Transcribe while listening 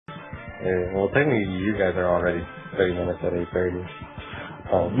Yeah, well, technically, you guys are already 30 minutes at 8:30.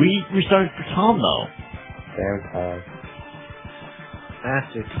 We started for Tom, though. Damn Tom.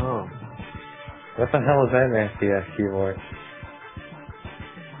 Master Tom. What the hell is that nasty ass keyboard?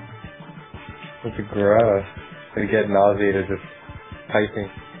 It's gross. I get nauseated just typing.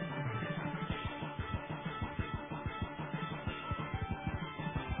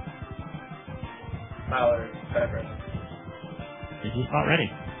 Mallard, Pepper. He's just not ready.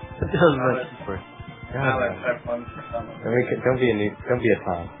 That was my keyboard. Mallard, type 1 for someone. I mean, don't be a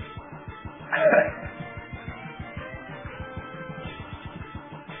Tom.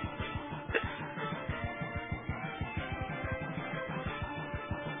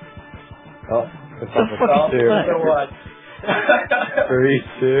 Oh, it's The up fuck to is that? So what? 3,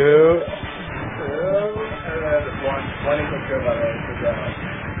 2. And then one equals good, by the way. Good job.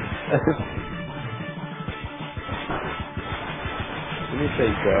 Did you say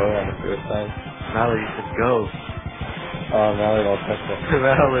go on the first time? Mallory said go. Oh, Mallory won't touch it.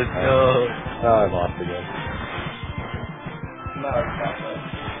 Mallory, go. Oh, I lost again. No, it's not that.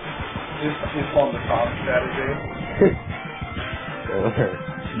 He's pulling the Tom strategy.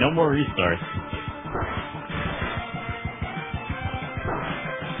 No more restarts.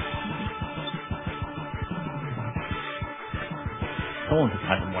 Someone's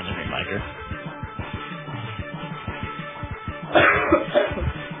typing more than me, Micah.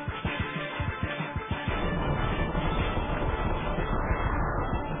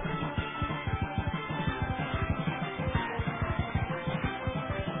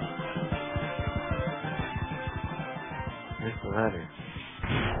 Where's the ladder?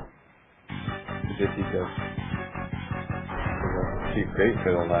 Did he go? She's great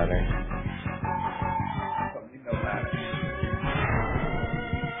for the ladder. You know that.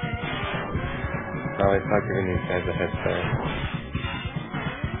 Now I thought you were giving these guys a head start.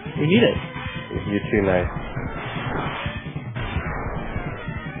 We need it. You're too nice.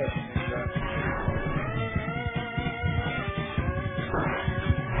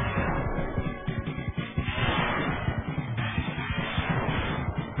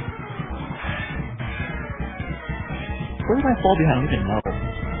 Where did I fall behind? I don't even know.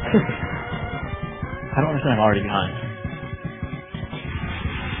 I don't understand. I'm already behind.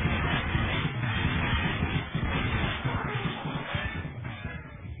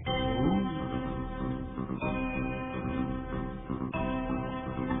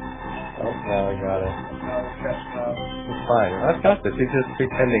 Oh, now I got it. Now he's catching up. It's fine. I've got this. He's just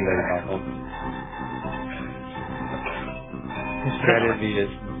pretending that he got it. His strategy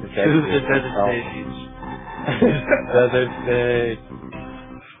is... Choose the desert stage. Desert stage.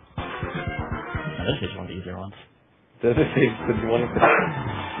 Now, this is one of the easier ones. Desert stage. Did you want to...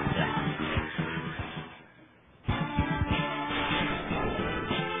 Yeah.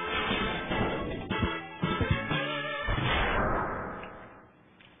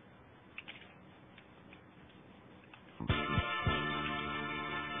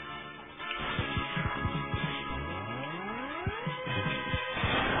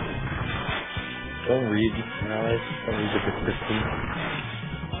 Don't read, Alex. Don't read the description.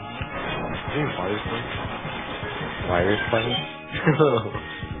 Wire's funny?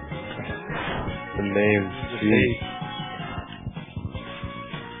 The name, geez.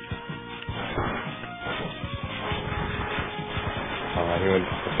 Oh, anyone want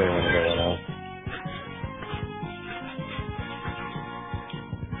to go one else.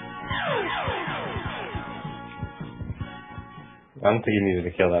 I don't think you needed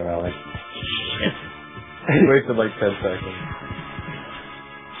to kill that Alex. He wasted like 10 seconds.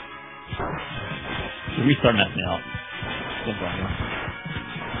 Restart messed me up. Don't blame me.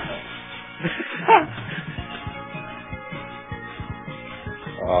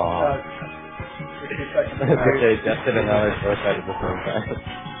 Oh. 60 seconds. It's okay, Justin and Alex both had it at the same time.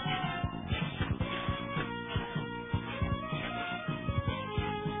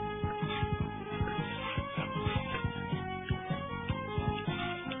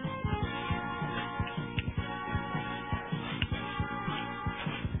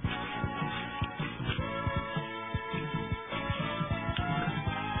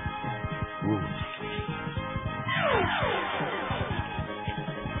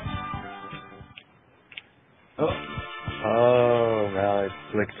 Oh, now it's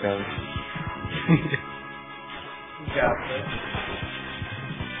flick jump. Got it.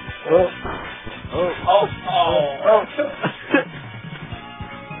 Oh. Oh, oh, oh.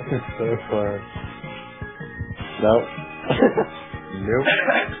 It's so far. Nope. Nope.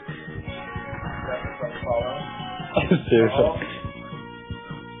 That's like follow. Seriously. Oh.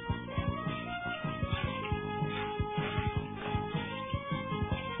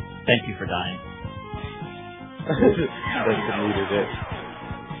 Thank you for dying. Just needed it.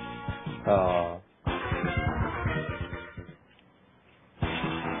 Oh.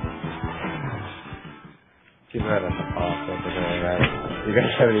 Keep right at the boss. That's okay, right? You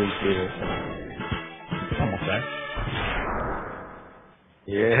guys haven't even seen it. Almost there.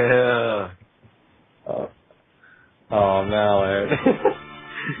 Yeah. Oh, Mallard.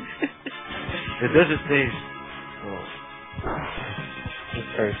 It doesn't taste. Oh. This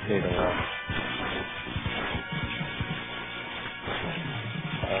first need a lot.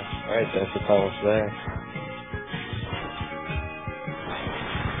 Alright, that's almost there.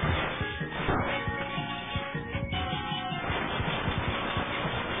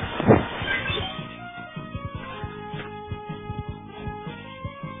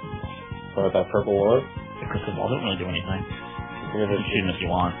 So with that purple orb, The crystal ball don't really do anything. you're You gonna can shoot 'em if you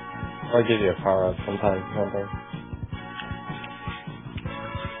want. I'll give you a power up sometimes, something.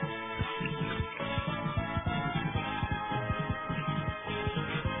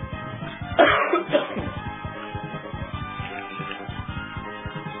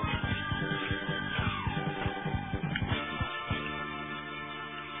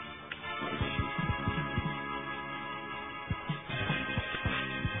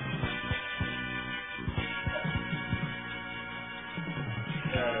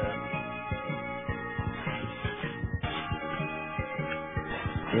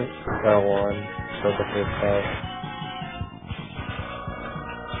 Got one. Go the first out.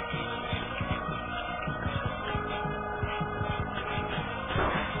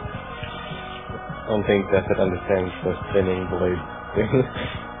 I don't think Death understands the spinning blade thing.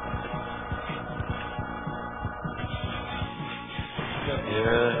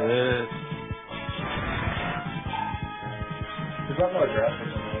 Yeah, yeah. He's not more aggressive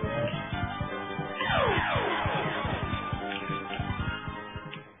than me, right?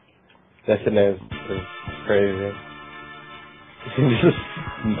 Death is crazy. He just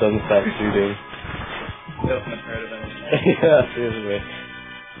doesn't stop shooting. He doesn't afraid of anything. Yeah, seriously.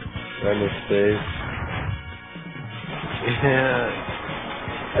 Right in his face. Yeah.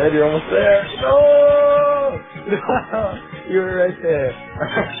 Ed, you're almost there. No! You were right there.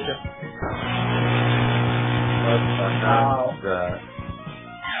 What the Wow. heck is that?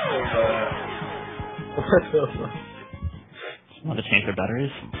 What the fuck? Want to change their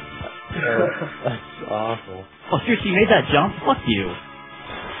batteries? That's awful. Oh, seriously, you made that jump? Fuck you.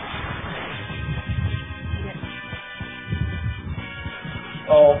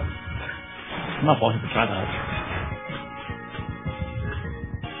 Oh. I'm not wanting to try that.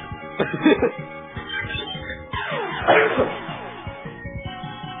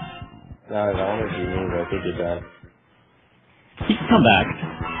 No, I want to be me, but I think you're done. He can come back.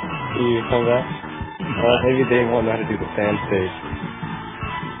 You come back? Well, maybe they won't know how to do the sand stage.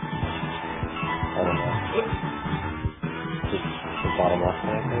 I don't know. Just the bottom left, I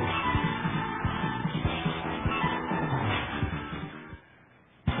think.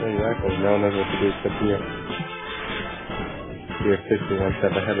 Yeah, exactly. No one knows what to do except you. You're officially one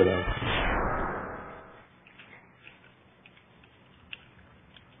step ahead of them.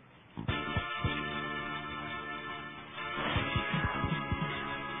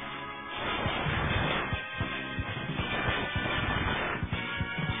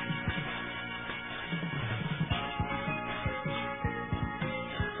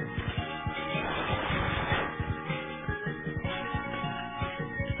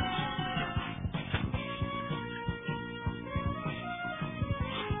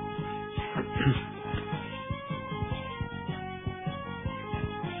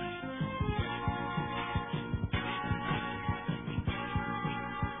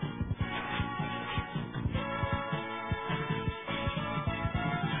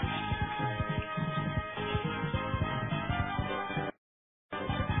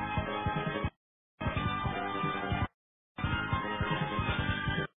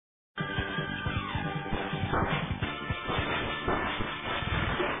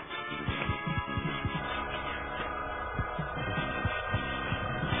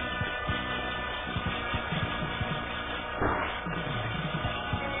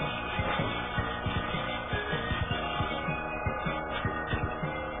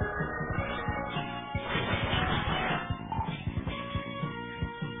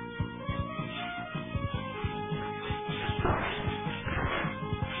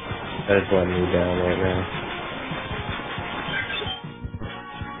 That is letting me down right now.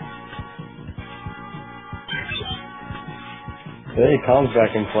 Hey, Tom's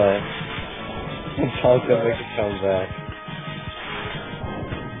back in play. Tom's gonna make a comeback.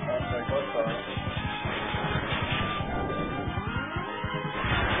 Like, what the?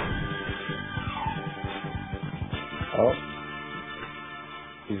 Oh.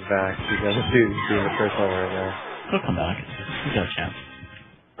 He's back. He's doing the first one right now. He'll come back. He's got a chance.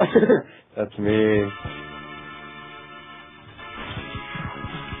 That's me.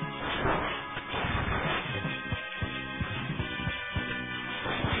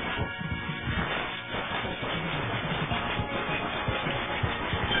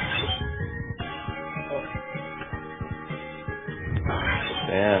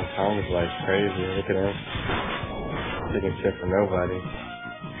 Damn, Tom's like crazy. Look at him. Taking shit from nobody.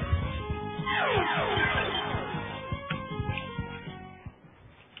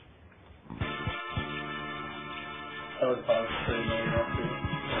 That was fun. Pretty million up too.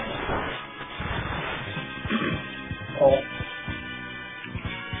 Oh.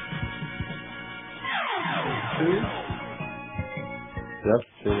 Two? Yep,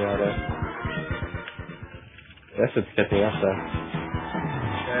 2 got it. That shit's catching up though.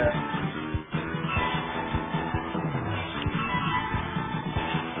 Yeah.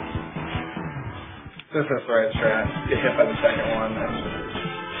 This is the right strat. Get hit by the second one and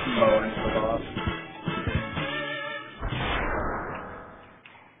mow into the boss.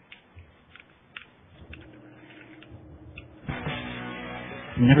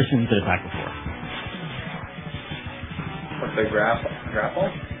 Never seen him get attack before. What's the grapple?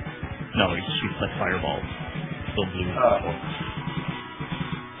 No, he shoots like fireballs. Still blue. Oh.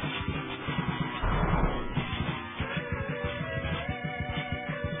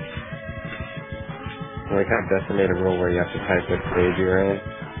 Like how Dessa made a rule where you have to type what stage you're in.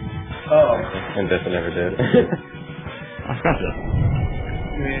 Oh. And Dessa never did. I forgot to.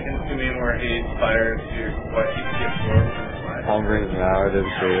 You mean where he fires you what he gets for? Tom brings Valor to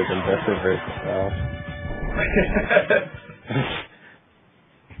the stage and Dessa versus Val.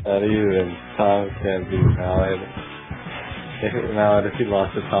 Not even Tom can't beat Mallet. If he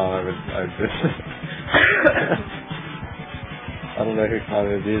lost to Tom, I would just... I don't know who Tom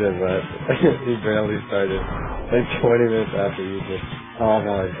would beat him, but he barely started. Like 20 minutes after you just... Tom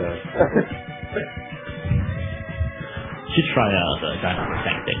like that. Should try the dinosaur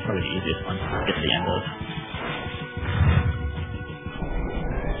tank thing. Probably the easiest one to get to the end of.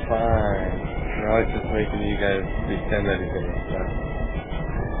 Fine. Now it's just making you guys pretend that he's gonna stop.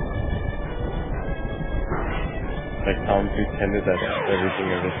 Like Tom pretended that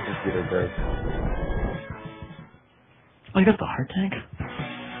everything of his computer broke. Oh, you got the heart tank?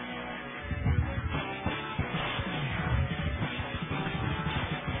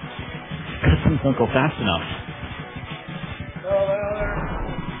 Customs don't go fast enough.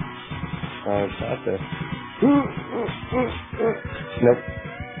 Oh, it's out there. Nope.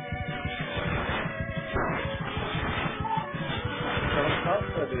 Don't come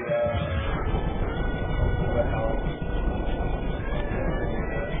for the house.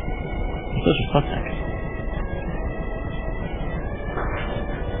 Those are stuff tank.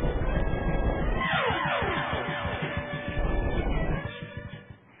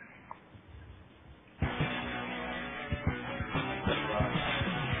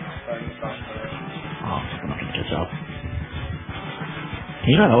 Oh, I'm not gonna catch up. Can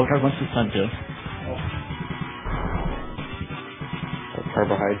you not overdrive once this time too?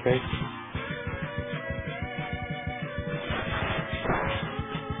 Carbohydrates?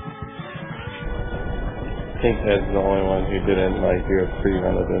 I think Ed's the only one who didn't like do a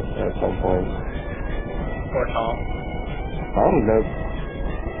pre-run of this at some point. Or Tom. I don't know.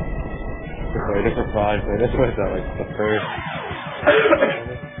 Wait, it's a 5 minutes. What is that, like the first?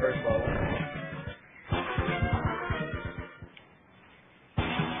 First level.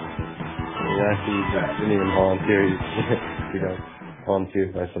 Yeah, he didn't even volunteer. He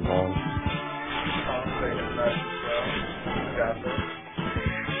volunteered by some bomb. Tom's taking that. Got this.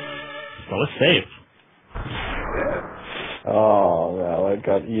 Well, it's safe. Yeah. Oh, no, I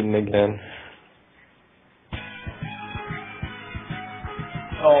got eaten again.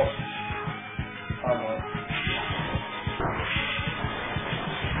 Oh. Almost.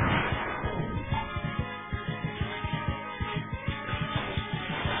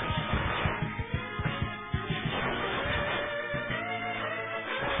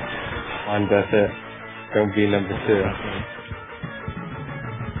 On Dessa. Don't be number 2.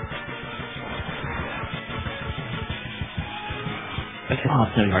 Oh,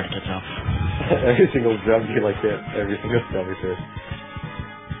 it's gonna be hard to catch up. Every single jump you like hit. Every single jellyfish.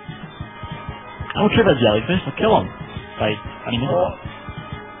 I don't care about jellyfish. I'll kill him. By running into them.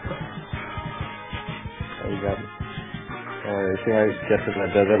 Oh, you got it. You see how he gets to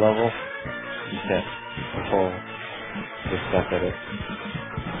that desert level? You can't control the stuff at it.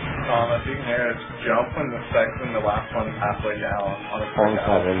 If you can hear it, jump when the last one's halfway down on a Tom's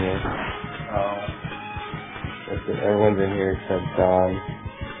not in here. Oh. Everyone's in here except Don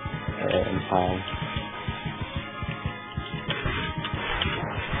and Tom.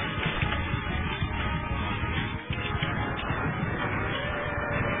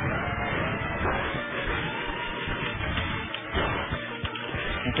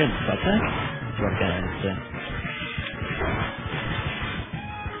 Okay, that's it. What can I say?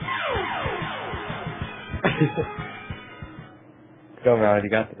 Go, Mallet, you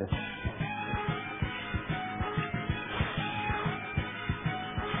got this.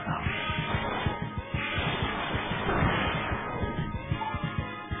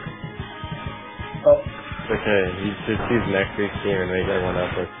 Oh. It's okay, you should choose next week's game and make everyone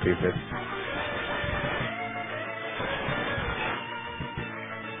else look stupid.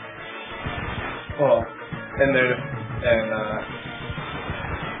 Well, in their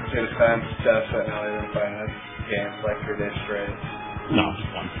defense, Jeff said now they've been playing this game like 3 days straight. No,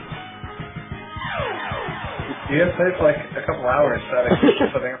 just one. You guys played for like a couple hours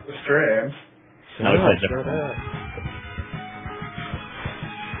setting up the stream. No, we played sure different. that.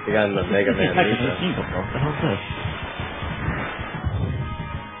 We got in the Mega Man What Lisa. the hell is this?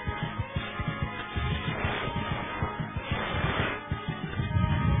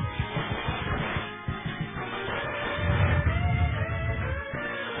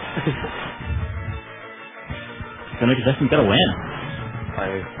 Gonna make a Justin gotta win.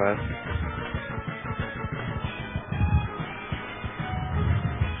 Finding Quest.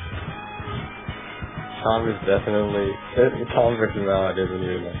 Tom is definitely... Tom versus Mallet isn't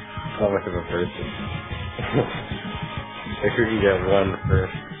even that much of a person. If we can get one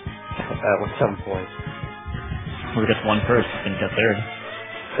first at some point. We get one first, we can get third.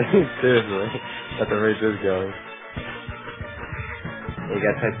 Seriously, at the rate this goes. We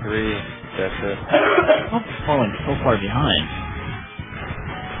got type 3, that's it. I'm falling so far behind.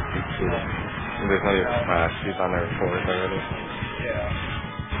 There's not even a class, she's on her 4th already. Yeah.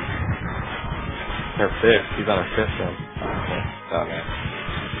 Her 5th, she's on her 5th one. Oh man.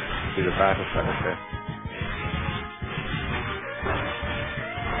 She's a practice on her 5th.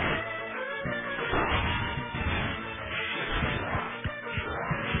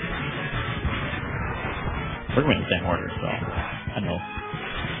 We're going in the same order, so I know.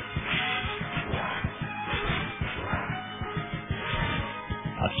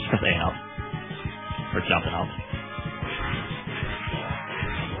 That's just because they out. We're jumping out.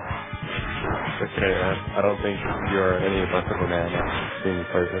 Okay, I don't think you're any less of a man being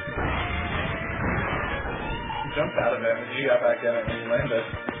perfect. You jumped out of it and you got back in it and you landed.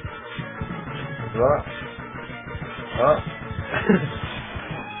 What? Huh?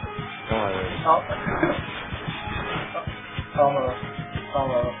 Come on, man. Oh.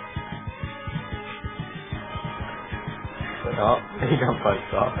 Almost. Oh, he got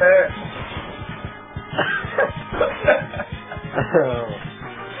punched off. Hey.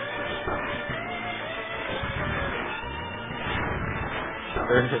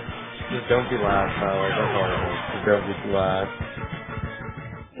 Just don't be last, Tyler. That's horrible. Just don't be too last.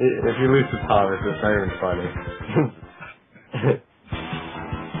 If you lose to Tom, it's just not even funny.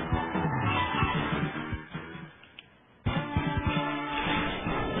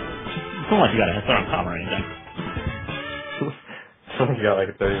 It's not like you got a head start on Tom or anything. Someone's got like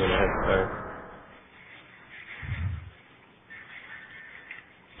a 30-minute head start.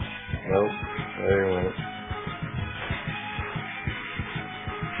 Nope. There he went.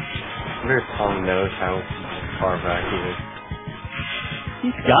 I wonder if Tom knows how far back he is.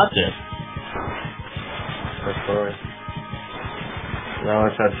 He's got this. Of course. Now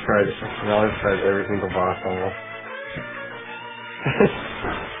I've tried every single boss almost.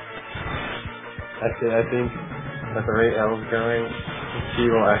 I think at the rate L's going, he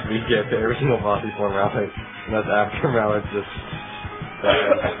will actually get to every single boss before Mallet. And that's after Mallet just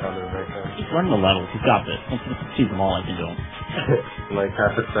He's running the levels. He's got this. Once he sees them all, I can do them. in like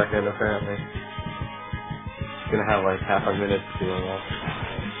half a second, apparently. He's gonna have like half a minute to do them all.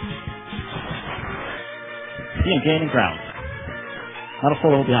 See him gaining ground. Not a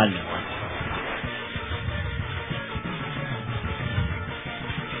full level behind me anymore.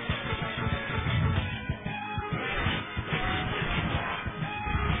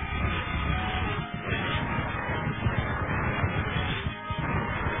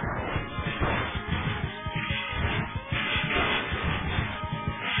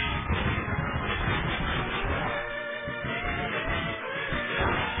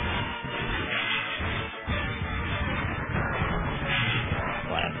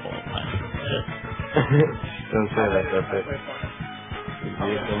 Don't say that, that's it.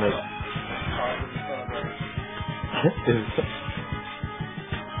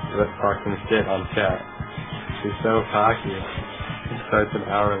 Let's talk some shit on chat. He's so cocky. He starts an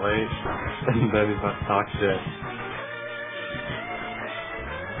hour late, and then he's about to talk shit.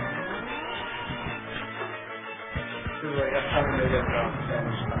 He's like, I'm having to get down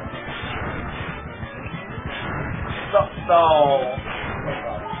Spanish time. No.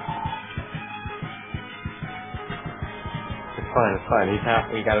 It's fine.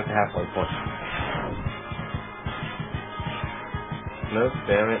 He got us to halfway point. Nope,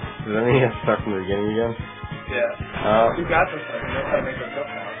 damn it. Does that mean he has to start from the beginning again? Yeah. You got this one. You know how to make this up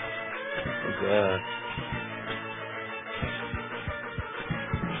now. Yeah.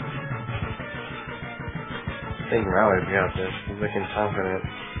 I think Mallory's got this. He's looking confident.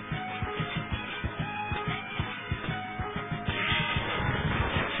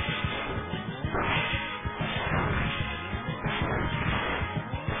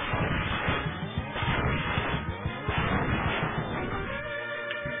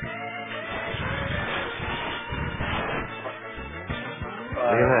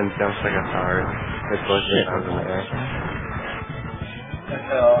 Look at that and jumps like a hard. It's both Shit. arms in the air.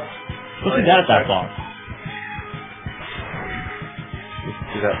 What's he got at that box?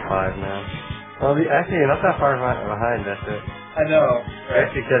 He's at 5 now. Well, actually, you're not that far behind, that's it. I know. You're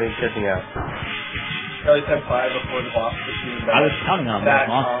actually catching up. I always had 5 before the boss was even I was counting on that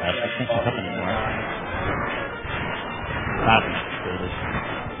this monster. I can't keep up anymore. That's good.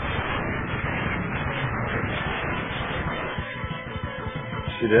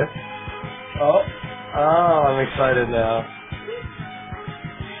 You did? Oh. Oh, I'm excited now.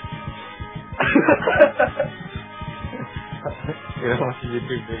 You're gonna watch a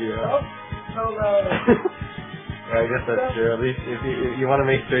YouTube video. Oh. No. Yeah, I guess that's true. At least if you want to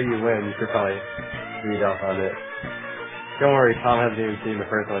make sure you win, you should probably read up on it. Don't worry, Tom hasn't even seen the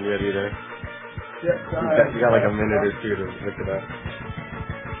first one yet either. Yep, You got like a minute or two to look it up.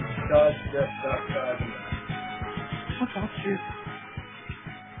 God. What's that shit?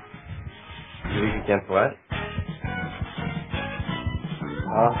 League against what?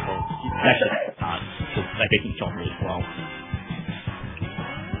 Awesome. Actually, not. Like, they can kill him really well.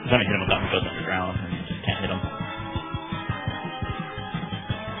 Just haven't hit him without him goes underground, and you just can't hit him.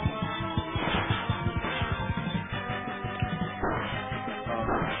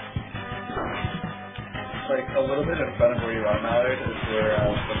 Like a little bit in front of where you are, Mallard, is where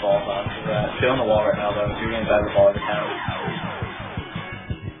the ball box is at. Stay on the wall right now, though. If you're gonna dive the ball, you can.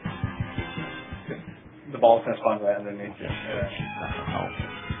 The ball's gonna spawn right underneath you. Yeah.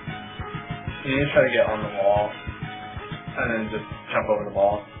 You need to try to get on the wall, and then just jump over the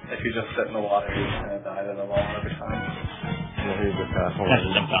ball. If you just sit in the water, you're just gonna die to the wall every time. And he's just hold That's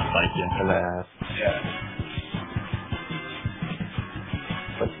just jump out and fight you. in the ass. Yeah.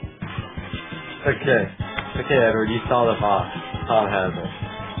 Okay, Edward, you saw the boss. Tom has it.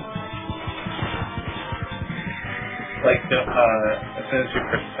 Like, as soon as you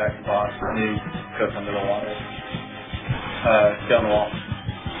press attack the boss, and he goes under the water. Stay on the wall.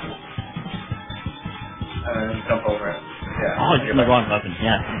 And then jump over it. Yeah. Oh, you're the wrong weapon.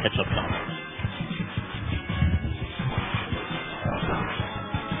 Yeah, catch up on it.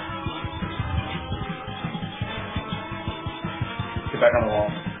 Get back on the wall.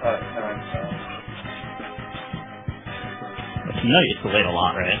 Never mind. But you know you still wait a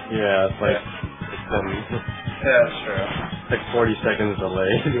lot, right? Yeah, it's like it's been Yeah, that's true. like 40 seconds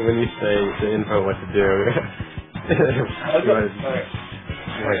delayed when you say the info what to do.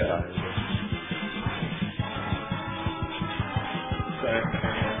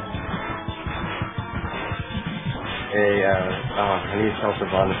 Hey, I need help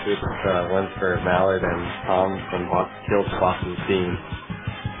with on the street. One for Mallard and Tom from Killed Boston Scene.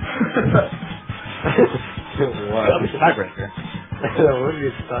 What? That'll be tiebreaker. That would be a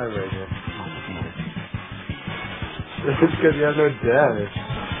tiebreaker. It's because you have no damage.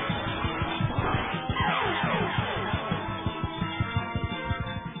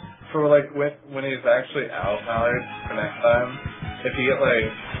 For like when he's actually out, Mallard, for next time, if you get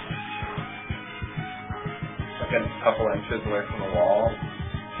like a couple inches away from the wall,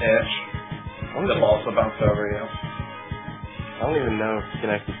 the balls will bounce over you. I don't even know if you can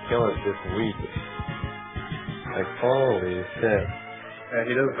actually kill it this week. Like, holy shit. Yeah,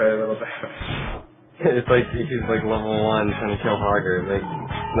 he does very little damage. It's like he's like level 1 trying to kill Hogger. Like,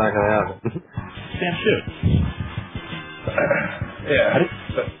 it's not gonna happen. Sam, shoot. Yeah.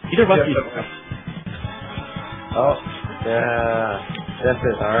 Either of us needs... Oh, yeah. That's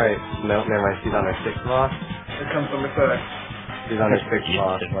it. Alright. Nope, never mind. She's on her 6th boss. Here comes number 6. She's on her 6th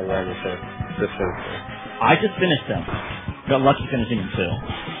boss while you're on your 5th. Just finished her. I just finished him. Got lucky finishing him too.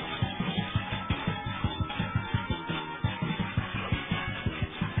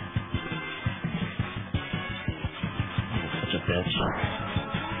 bitch.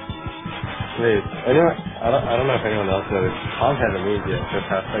 Wait, anyone, I don't know if anyone else knows. Tom hasn't moved yet for the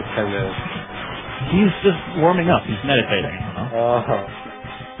past like 10 minutes. He's just warming up. He's meditating, you know? Oh.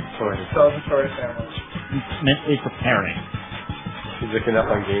 Boy. Celebratory sandwich. He's mentally preparing. He's looking up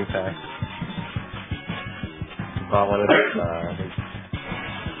on Game Pass. He bought one of those,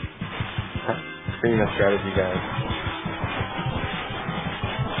 Prima strategy guys.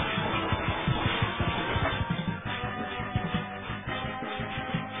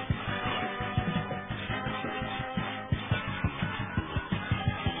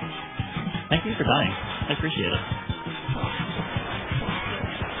 Thank you for dying. I appreciate it.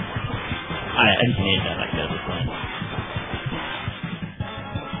 I can hate that like that at this point.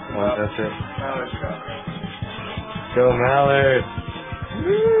 Well, that's it. Mallard's got it. Go Mallard!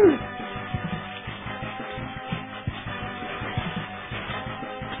 Woo!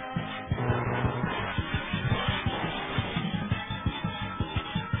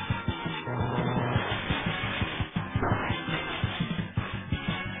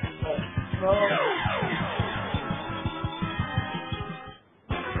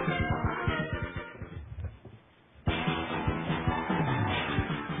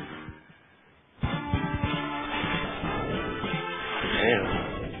 Damn.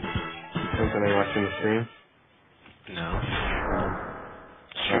 Something I watching the stream? No.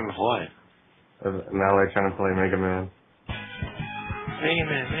 Stream of what? Of Mallard trying to play Mega Man. Mega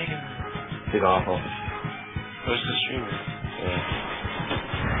Man. He's awful. Who's the streamer? Yeah.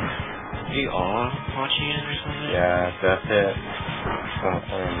 You all watching it or something? Yeah, that's it. Some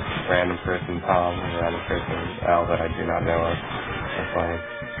random person, Tom, and random person, Al, that I do not know of. That's fine.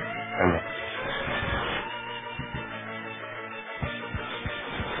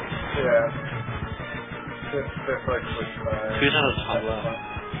 Yeah. It's like switch by. Who's on the top left?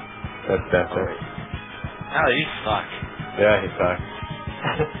 That's it. Oh, you suck. Yeah, he sucks.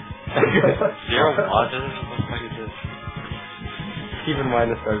 Zero watches? What the fuck is this? Keep in mind,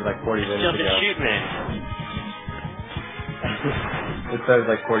 it started like 40 minutes Jump and ago. shoot, man. It started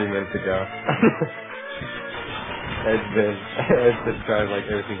like 40 minutes ago. It's described like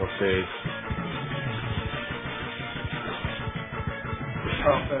every single stage.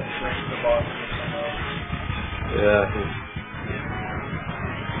 Confidence makes the boss or something else. Yeah.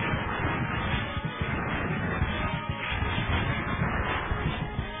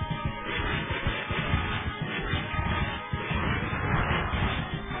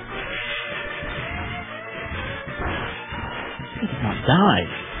 He does not die.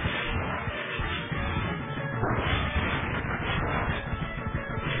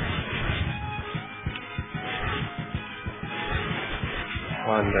 Come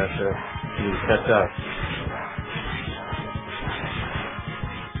on, Dasher. You need to catch up.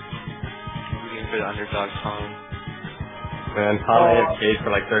 Looking for the underdog Tom. Man, Tom hit cage for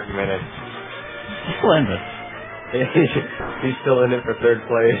like 30 minutes. Still end it. He's still in it for third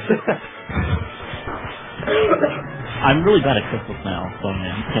place. I'm really bad at crystals now, so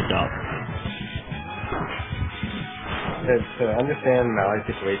man, catch up. To understand Mallard's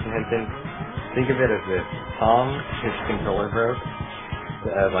situation, Hinton, think of it as this. Tom, his controller broke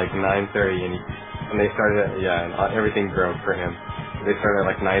at like 9:30, and they started at, and everything broke for him. They started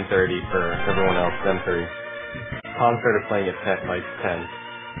at like 9:30 for everyone else, then 3. Tom started playing at 10, like 10.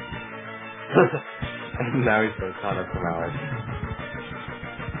 And now he's so caught up to Mallard.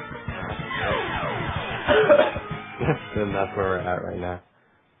 And that's where we're at right now.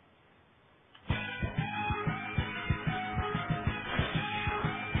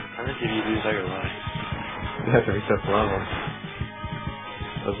 How did you lose all your life? You have to reach that level.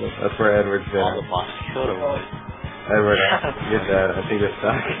 That's where Edward's been. All the boss killed or what? Edward, you're dead. I think you're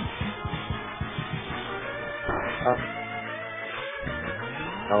stuck. Oh.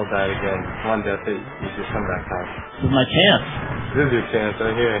 I'll die again. Come on, Jesse. You just come back time. This is my chance. This is your chance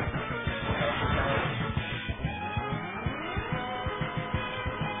right here.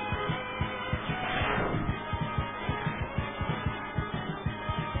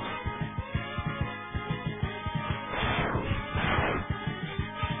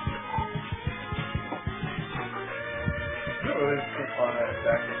 It's just fun at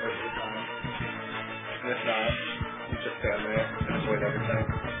exactly the time. And if not, you just stand there and avoid everything.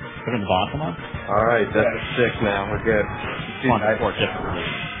 Put in the boss on. Alright, that's 6 now. We're good. Come on, 4 differently.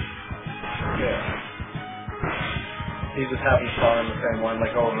 Yeah. He just happens to spawn in the same one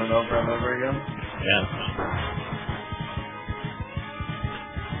like over and over and over again. Yes.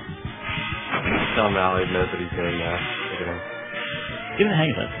 Tell Mallard knows what he's doing now. Look at him. Get in the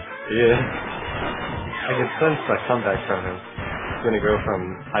hang of it. Yeah. I can sense a comeback from him. He's gonna go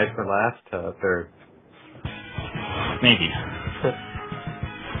from tied for last to 3rd. Maybe.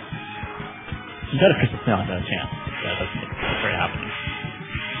 You got a Crystal Snail and a chance. Yeah, that's very happening.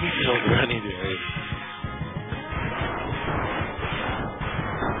 He's still running there.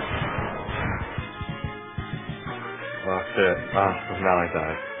 Oh shit. Oh, Mally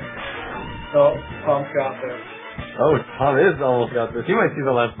died. Oh, Tom's got this. Oh, Tom is almost got this. He might see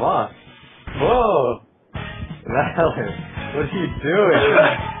the last boss. Whoa! Mally, what are you doing?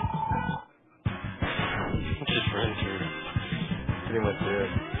 Just run through. Pretty much did.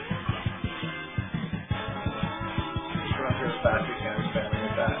 Just run through as fast as you can, spamming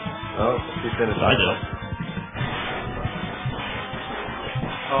with that. Oh, she finished. I did.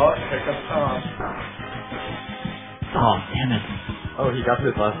 Oh, here comes Tom. Oh, damn it. Oh, he got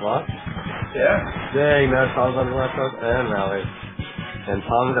this last boss? Yeah. Dang, now Tom's on the last boss and Mally. And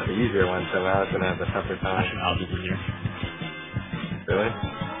Tom's got the easier one, so Mally's gonna have the tougher time. Actually, I'll do easier. Really?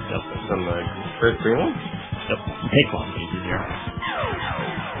 Yep. From the first green one? Yep. It takes long, but it's easier.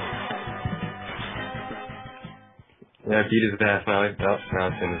 Yeah, beat his ass, Mally. Oh, now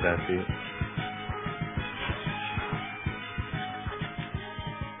it's in his ass beat.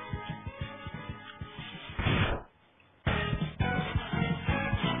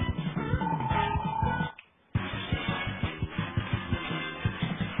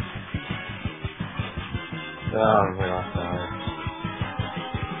 Oh, I'm way off now.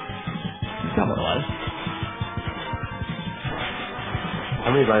 It's not what it was. How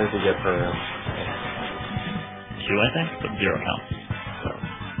many lives did you get per round? 2, I think, but 0 counts. So.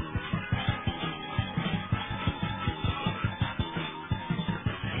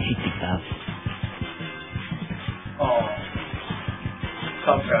 I hate these apps. Oh.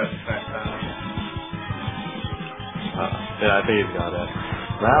 Tom's got it next time. Yeah, I think he's got it.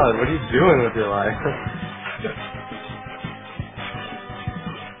 Mally, what are you doing with your life?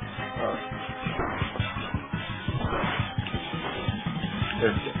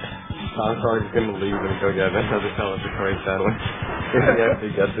 Tom's probably just gonna leave and go get another celebratory sandwich. If he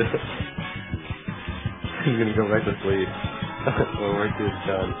actually gets it. He's gonna go back to sleep. When work is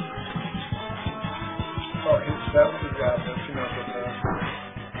done. Oh, he's got this. He knows what to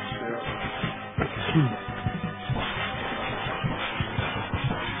do.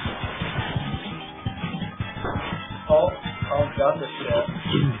 Oh, Tom's got this yet.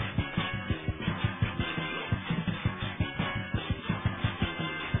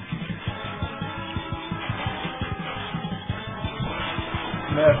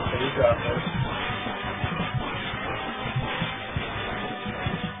 Man, you got this.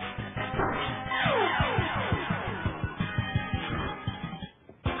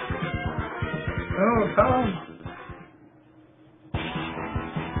 Oh, Tom.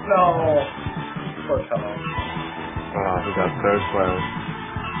 No. Poor Tom. Oh, he got so close.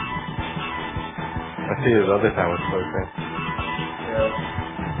 I see his other time was closer. Yeah.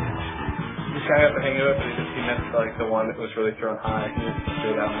 He's trying to have the hang of it, but he missed like the one that was really thrown high. He needs to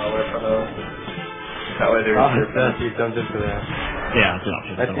stay down lower for those. That way they're Oh, it's that you jumped into that. Yeah, it's an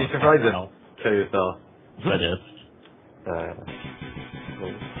option. You should probably just kill yourself. So I did. Crap.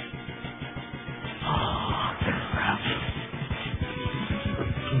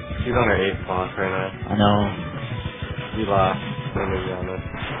 She's on her 8th boss right now. I know. You lost, I'm gonna be honest.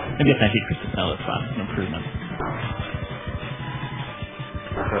 Maybe if I beat Crystal Snail, it's fine. It's an improvement.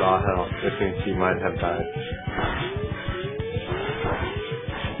 But all hell, which means she might have died.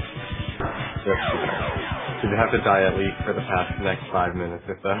 She'd have to die at least for the next 5 minutes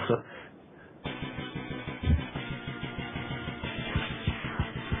or so.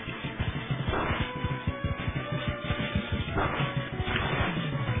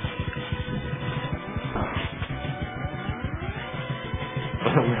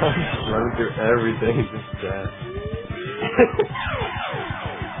 Running through everything, just dead.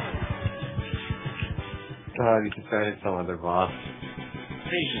 God, you can try to hit some other boss. I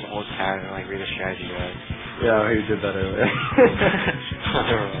think you just hold tab and like read the strategy guide. Yeah, he did that earlier.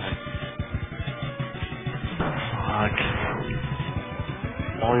 Fuck.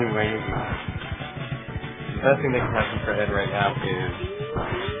 Only way is not. The best thing that can happen for Ed right now is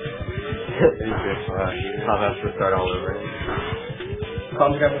Tom has to start all over.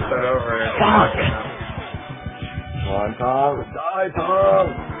 Tom's got to start over. Fuck! Come on, Tom. Die, Tom!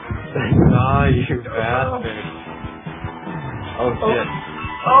 Die, you bastard. Oh, shit.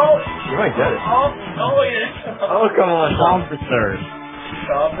 Oh! You might get it. Oh, yeah. Oh, come on, Tom. Tom for third.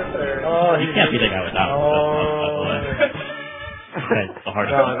 Tom the third. Oh, You can't beat the guy without Oh. by the way. It's the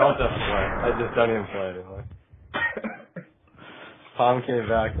hardest No, one. I don't just play. I just don't even play anymore. Tom came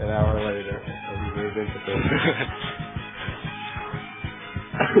back an hour later and he moved into third.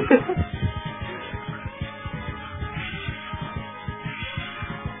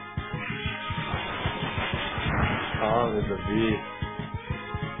 a beast.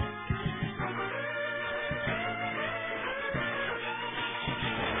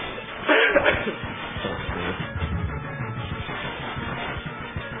 So sweet.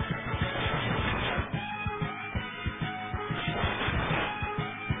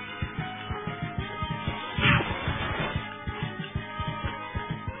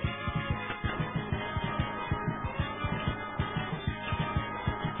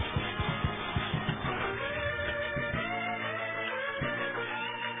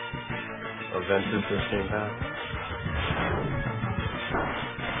 Ventus just came back.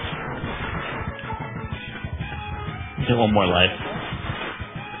 Just one more life.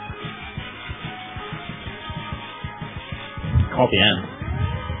 Call the end.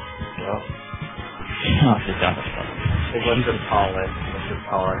 Well, Oh, she's got it. I think let's just call it. Let's just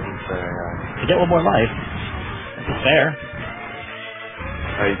call it and say, You get one more life. That's fair.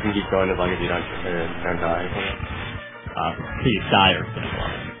 oh, you can keep going as long as you don't die. Till you die or finish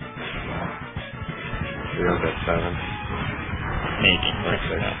off. So you'll get 7. Maybe. Let's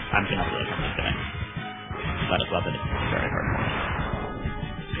see. I'm gonna really kidding. But his weapon is very hard.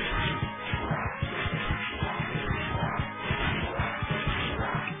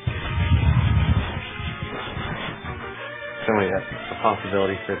 So many, the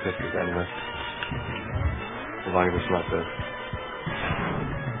possibility for this is endless. As long as it's not this.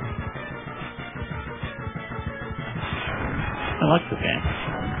 I like this game.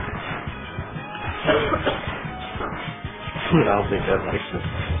 I don't think that likes this.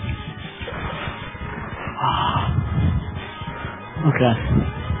 Okay.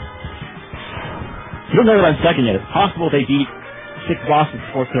 You don't know that I'm second yet. It's possible they beat 6 bosses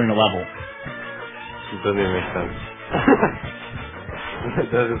before clearing a level. It doesn't even make sense.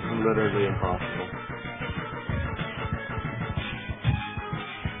 That is literally impossible.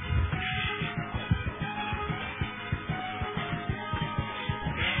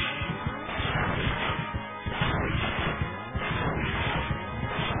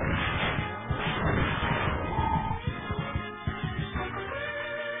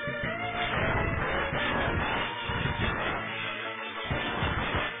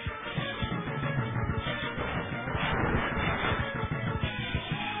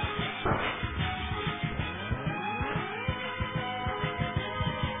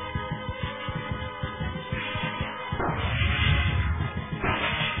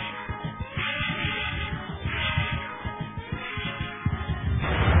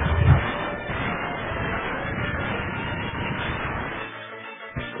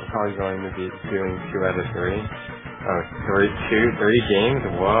 Probably going to be doing 2 out of 3. Oh, 3 games?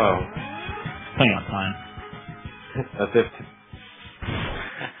 Whoa. Plenty on time. That's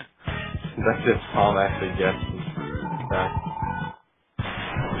if Tom actually gets that.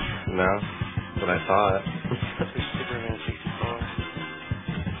 No? But I thought. Superman 64.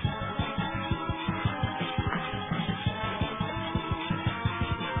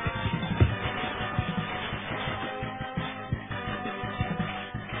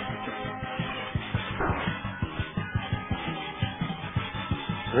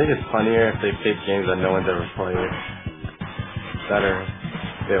 I think it's funnier if they pick games that no one's ever played. Better.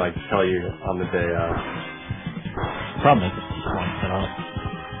 They like tell you on the day of. Problem is, it's just one set up.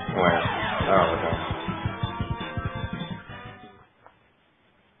 Where? Oh, okay.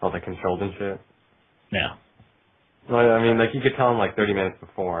 All the controls and shit. Yeah. Well, I mean, like you could tell them like 30 minutes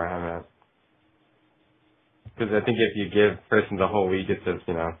before. I mean, because I think if you give person the whole week, it's just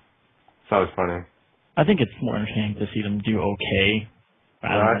it's always funny. I think it's more entertaining to see them do okay.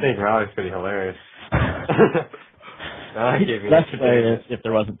 I think Rowdy's pretty hilarious. That's hilarious if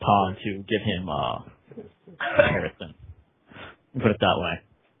there wasn't Tom to give him comparison. Put it that way.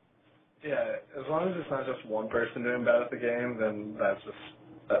 Yeah, as long as it's not just one person doing bad at the game, then that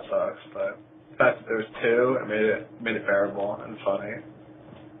sucks. But the fact that there was 2, it made it bearable and funny.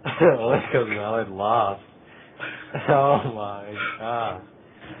 Well, that's because Mallard lost. Oh my god.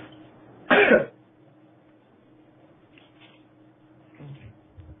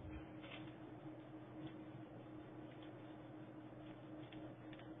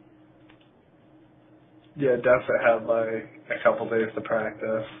 Yeah, definitely had like a couple days to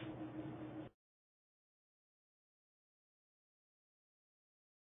practice.